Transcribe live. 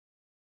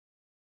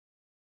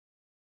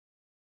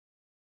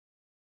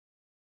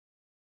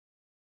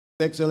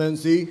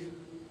Excellency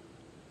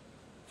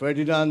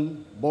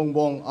Ferdinand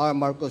Bongbong R.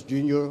 Marcos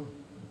Jr.,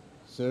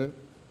 sir,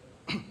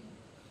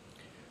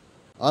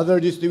 other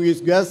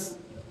distinguished guests,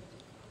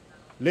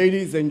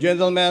 ladies and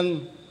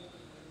gentlemen,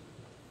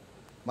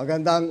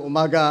 magandang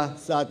umaga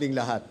sa ating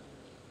lahat.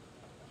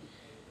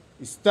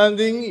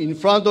 Standing in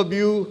front of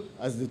you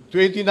as the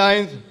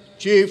 29th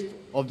Chief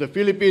of the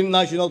Philippine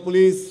National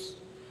Police,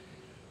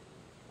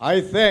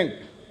 I thank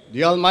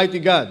the Almighty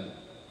God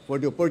for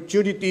the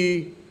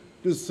opportunity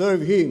to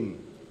serve Him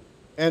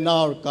and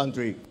our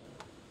country.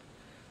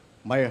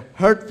 My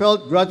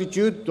heartfelt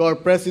gratitude to our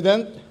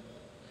President.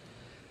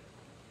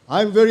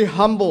 I'm very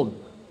humbled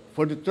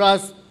for the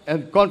trust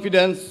and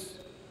confidence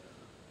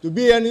to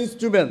be an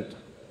instrument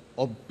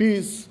of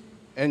peace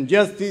and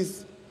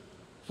justice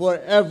for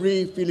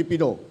every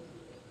Filipino.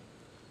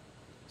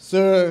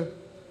 Sir,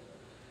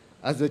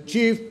 as the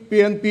Chief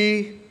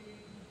PNP,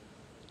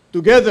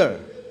 together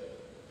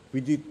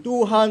with the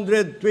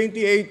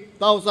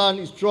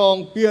 228,000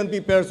 strong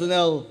PNP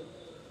personnel,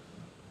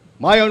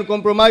 my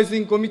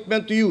uncompromising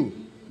commitment to you,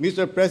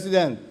 Mr.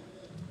 President,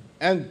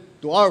 and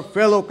to our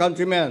fellow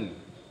countrymen,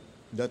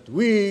 that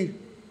we,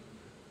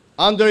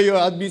 under your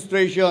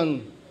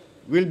administration,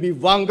 will be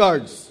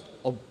vanguards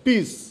of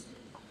peace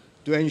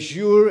to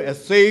ensure a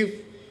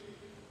safe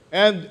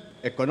and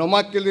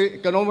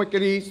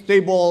economically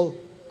stable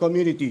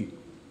community.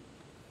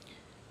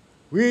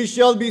 We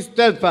shall be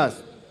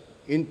steadfast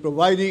in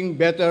providing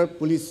better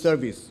police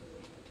service.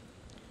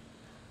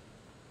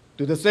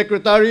 To the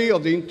Secretary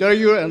of the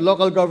Interior and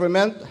Local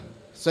Government,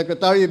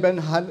 Secretary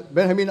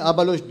Benjamin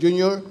Abalos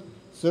Jr.,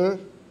 sir,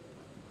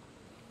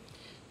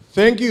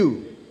 thank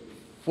you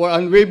for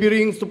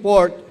unwavering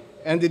support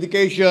and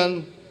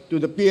dedication to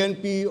the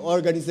PNP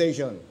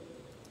organization.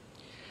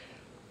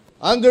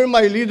 Under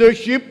my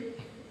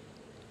leadership,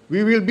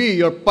 we will be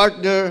your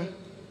partner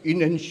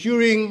in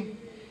ensuring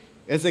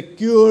a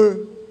secure,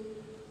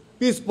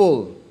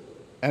 peaceful,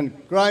 and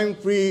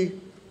crime-free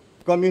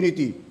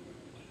community.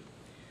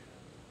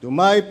 To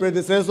my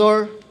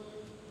predecessor,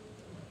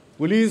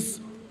 Police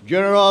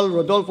General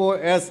Rodolfo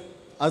S.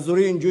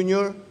 Azurin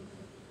Jr.,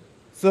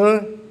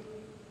 sir,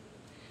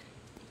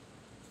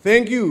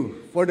 thank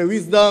you for the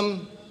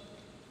wisdom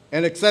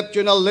and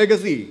exceptional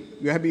legacy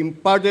you have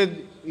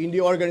imparted in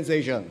the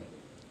organization.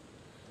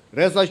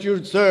 Rest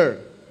assured,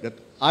 sir, that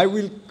I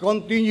will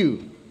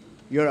continue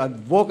your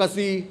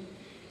advocacy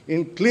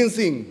in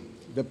cleansing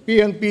the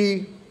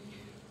PNP.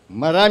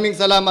 Maraming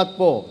salamat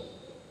po,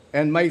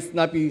 and may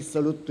snappy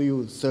salute to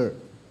you, sir.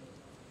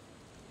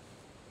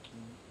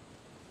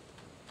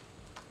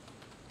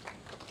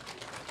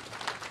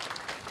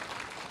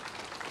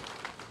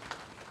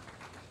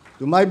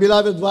 To my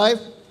beloved wife,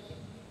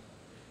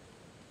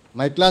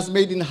 my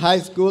classmate in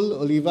high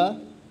school, Oliva,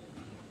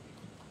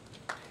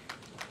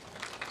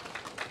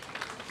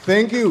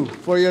 thank you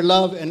for your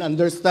love and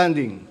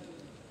understanding,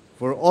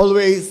 for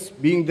always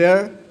being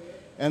there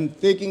and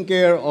taking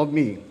care of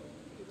me.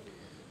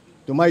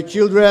 To my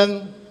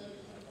children,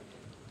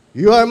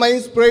 you are my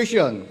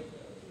inspiration,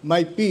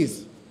 my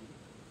peace,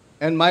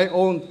 and my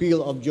own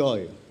peel of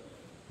joy.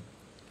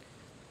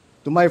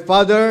 To my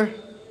father,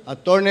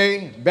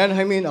 Attorney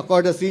Benjamin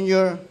Acorda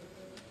Sr.,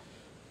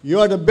 you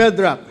are the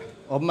bedrock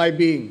of my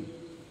being.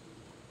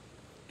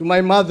 To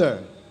my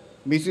mother,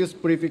 Mrs.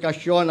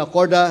 Purificacion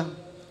Acorda,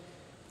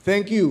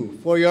 thank you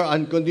for your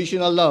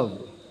unconditional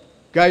love,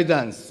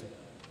 guidance,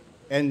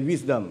 and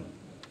wisdom.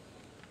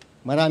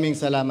 Maraming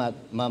salamat,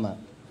 Mama.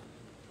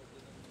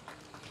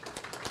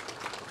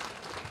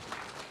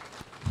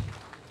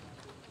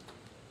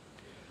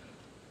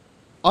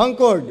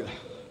 Anchored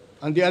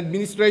on the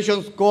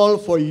administration's call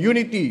for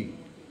unity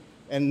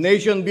and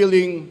nation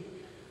building,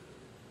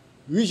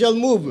 we shall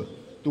move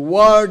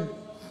toward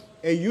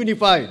a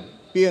unified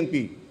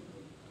PNP.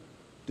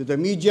 To the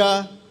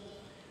media,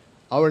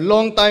 our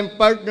longtime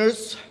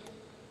partners,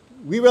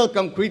 we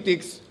welcome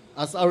critics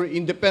as our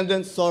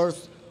independent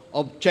source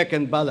of check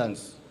and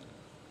balance.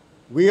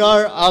 We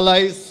are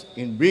allies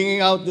in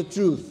bringing out the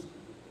truth.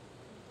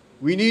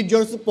 We need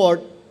your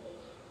support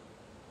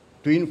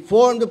to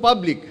inform the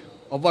public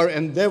of our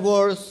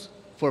endeavors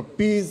for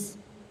peace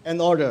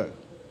and order.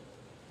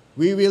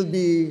 We will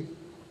be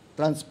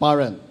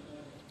transparent.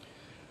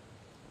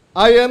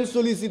 I am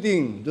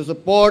soliciting the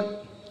support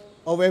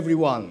of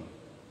everyone,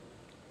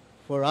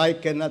 for I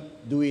cannot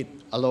do it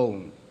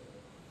alone.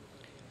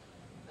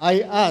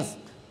 I ask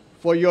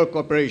for your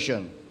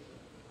cooperation,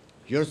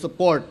 your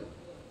support,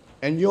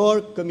 and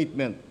your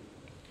commitment.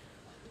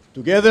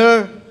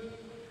 Together,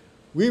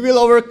 we will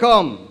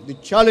overcome the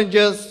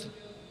challenges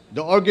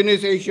the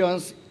organization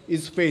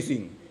is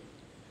facing.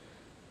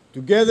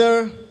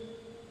 Together,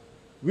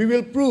 we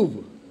will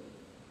prove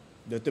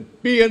that the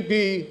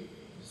PNP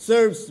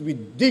serves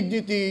with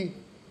dignity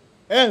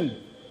and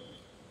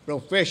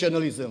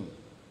professionalism.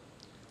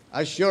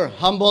 As your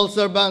humble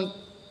servant,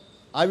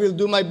 I will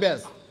do my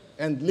best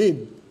and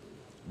lead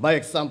by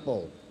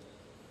example.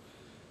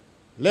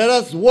 Let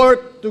us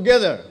work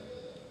together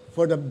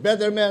for the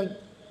betterment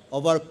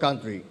of our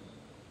country.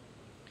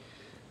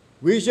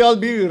 We shall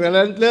be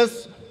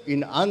relentless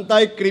in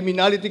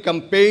anti-criminality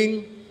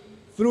campaign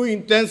through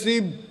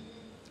intensive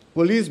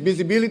police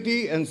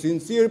visibility and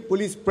sincere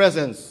police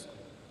presence.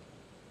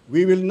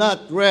 We will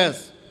not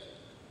rest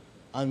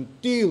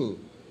until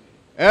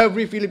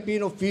every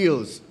Filipino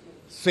feels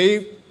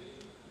safe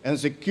and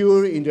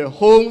secure in their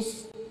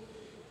homes,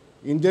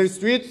 in their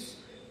streets,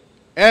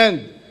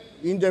 and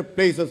in their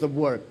places of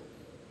work.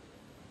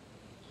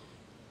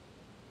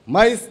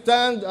 My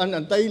stand on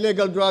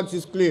anti-illegal drugs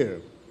is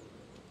clear.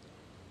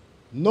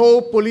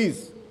 No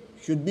police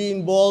should be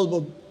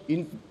involved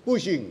in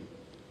pushing,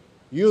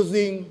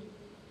 using,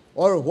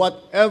 or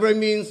whatever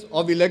means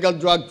of illegal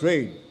drug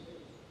trade.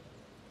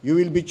 You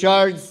will be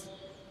charged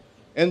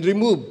and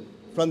removed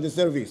from the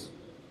service.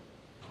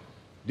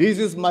 This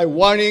is my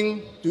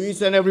warning to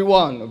each and every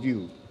one of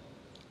you.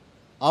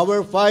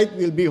 Our fight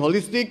will be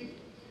holistic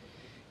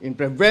in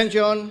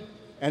prevention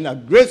and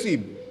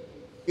aggressive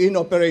in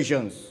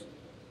operations.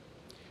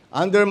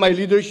 Under my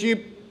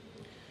leadership,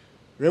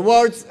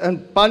 rewards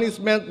and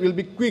punishment will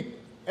be quick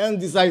and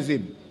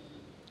decisive.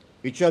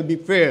 It shall be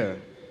fair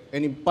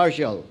and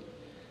impartial,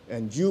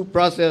 and due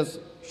process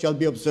shall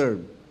be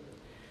observed.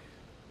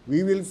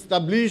 We will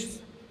establish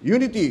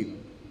unity,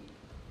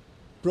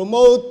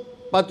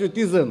 promote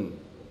patriotism,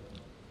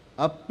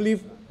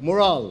 uplift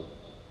morale,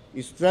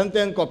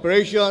 strengthen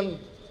cooperation,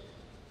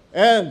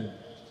 and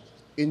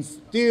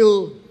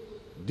instill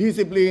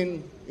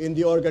discipline in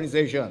the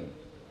organization.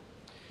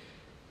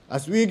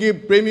 As we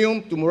give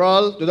premium to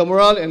the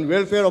morale and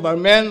welfare of our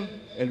men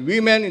and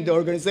women in the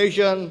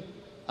organization,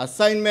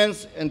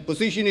 assignments and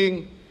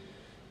positioning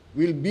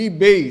will be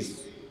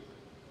based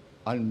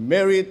on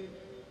merit,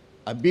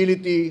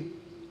 ability,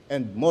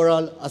 and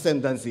moral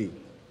ascendancy.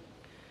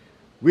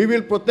 We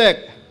will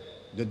protect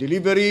the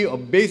delivery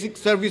of basic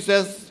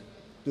services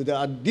to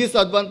the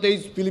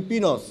disadvantaged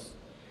Filipinos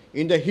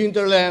in the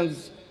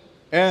hinterlands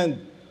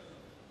and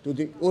to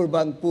the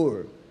urban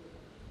poor.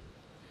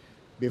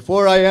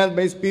 Before I end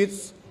my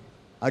speech,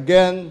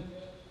 again,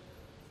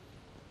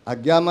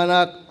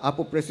 Agyamanak,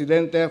 Apo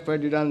Presidente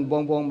Ferdinand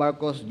Bongbong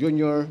Marcos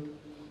Jr.,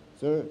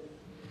 Sir,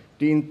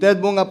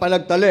 tiinted mo nga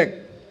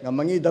panagtalek nga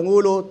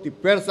mangidangulo ti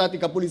Pwersa ti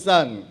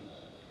Kapulisan.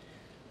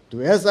 To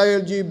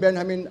SILG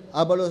Benjamin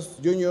Abalos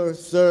Jr.,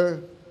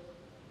 Sir,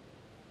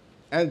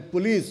 and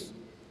Police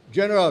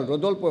General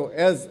Rodolfo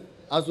S.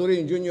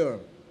 Azurin Jr.,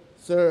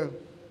 Sir,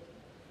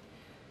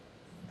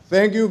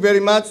 thank you very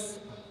much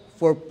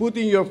for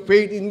putting your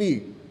faith in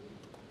me.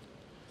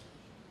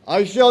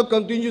 I shall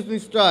continuously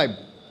strive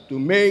to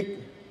make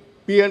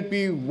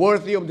PNP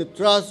worthy of the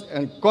trust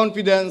and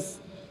confidence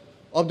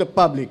of the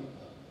public.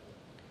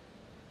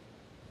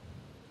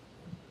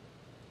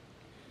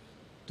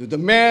 To the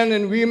men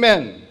and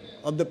women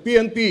of the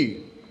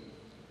PNP,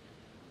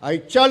 I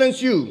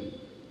challenge you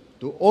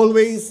to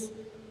always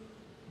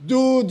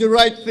do the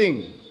right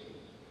thing.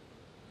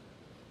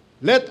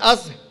 Let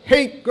us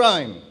hate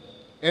crime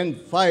and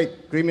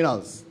fight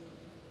criminals.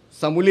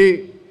 Sa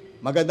muli,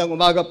 magandang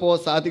umaga po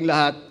sa ating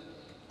lahat.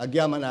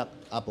 Agyamanak,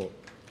 Apo.